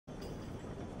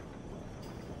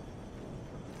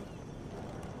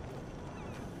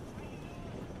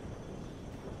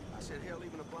said, hell,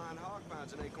 even a blind hog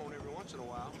finds an acorn every once in a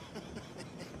while.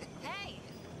 Hey,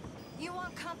 you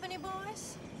want company,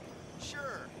 boys?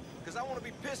 Sure, because I want to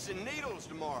be pissing needles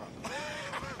tomorrow.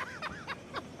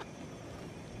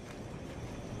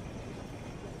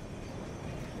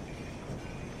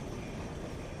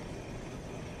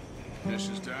 This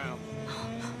is down.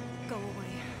 Go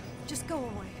away. Just go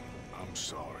away. I'm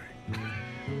sorry.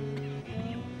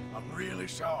 I'm really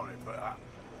sorry, but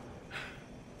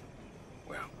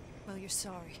Well, you're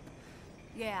sorry.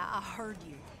 Yeah, I heard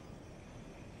you.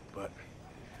 But,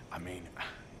 I mean,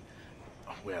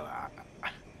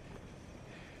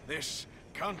 this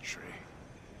country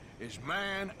is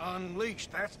man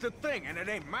unleashed. That's the thing, and it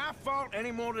ain't my fault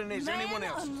any more than it's anyone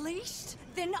else's. Man unleashed?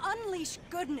 Then unleash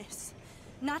goodness.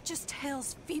 Not just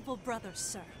hell's feeble brothers,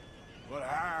 sir. But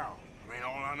how? I mean,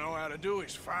 all I know how to do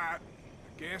is fight,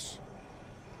 I guess.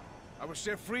 I was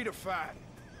set free to fight.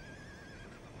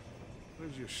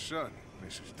 Where's your son,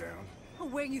 Mrs. Downs?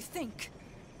 Where you think?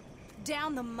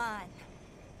 Down the mine.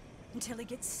 Until he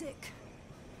gets sick.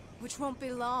 Which won't be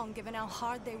long, given how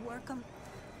hard they work him.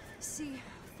 See,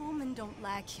 foremen don't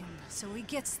like him, so he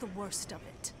gets the worst of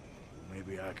it.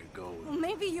 Maybe I could go with... Well,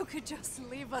 maybe you could just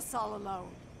leave us all alone.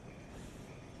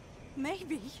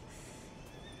 Maybe.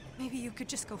 Maybe you could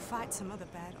just go fight some other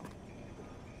battle.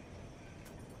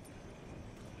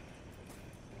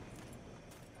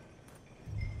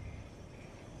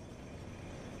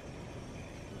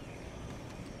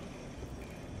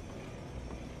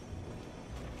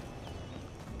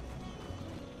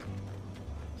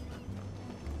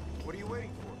 What are you waiting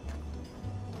for?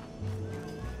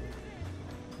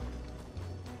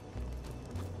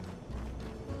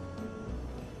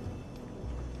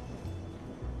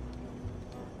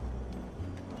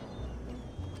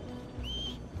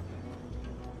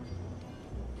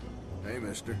 Hey,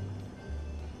 mister.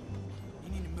 You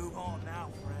need to move on now,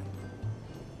 friend.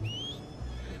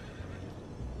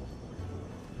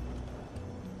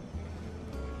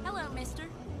 Hello, mister.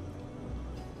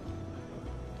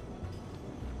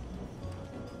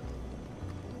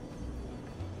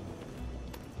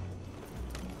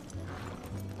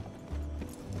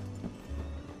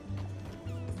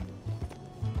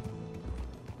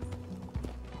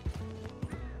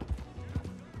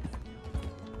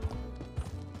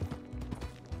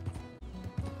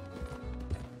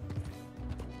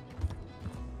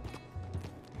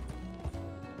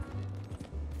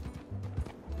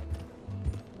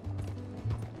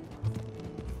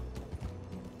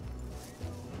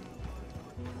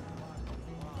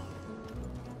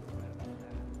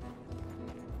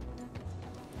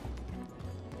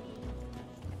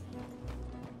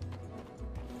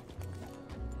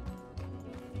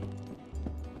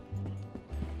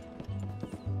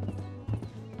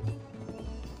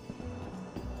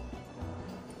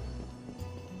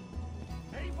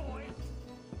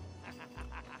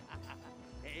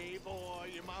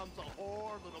 Your mom's a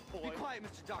whore, little boy. Be quiet,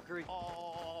 Mr. Dockery.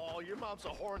 Oh, your mom's a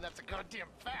whore, and that's a goddamn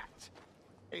fact.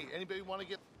 Hey, anybody want to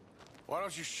get... Why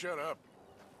don't you shut up?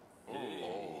 Oh,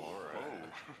 all right.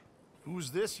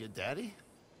 Who's this, your daddy?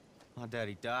 My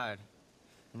daddy died.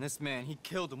 And this man, he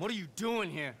killed him. What are you doing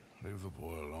here? Leave the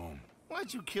boy alone.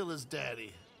 Why'd you kill his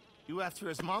daddy? You after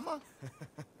his mama?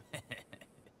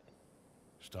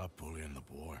 Stop bullying the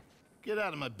boy. Get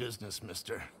out of my business,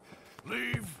 mister.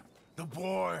 Leave the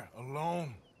boy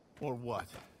alone. Or what?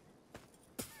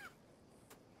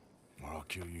 Or I'll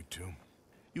kill you too.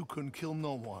 You couldn't kill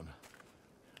no one.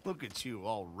 Look at you,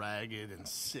 all ragged and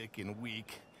sick and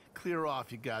weak. Clear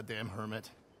off, you goddamn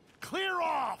hermit. Clear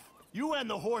off! You and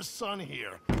the horse son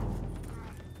here.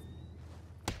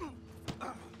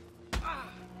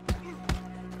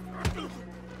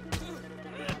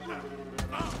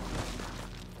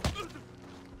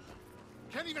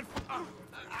 Can't even...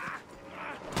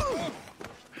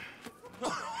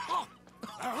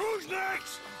 Now who's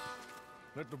next?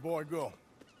 Let the boy go.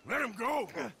 Let him go!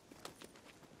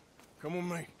 Come with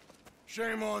me.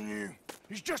 Shame on you.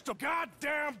 He's just a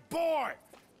goddamn boy!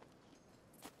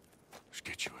 Let's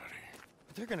get you out of here.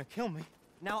 They're gonna kill me.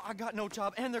 Now I got no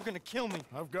job and they're gonna kill me.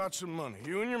 I've got some money.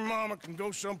 You and your mama can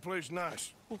go someplace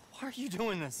nice. Well, why are you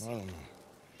doing this? I don't know.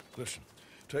 Listen,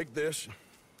 take this.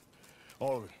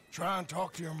 All of it. Try and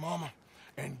talk to your mama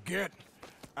and get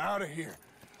out of here.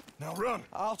 Now run.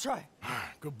 I'll try.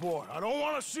 Good boy. I don't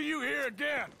want to see you here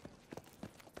again.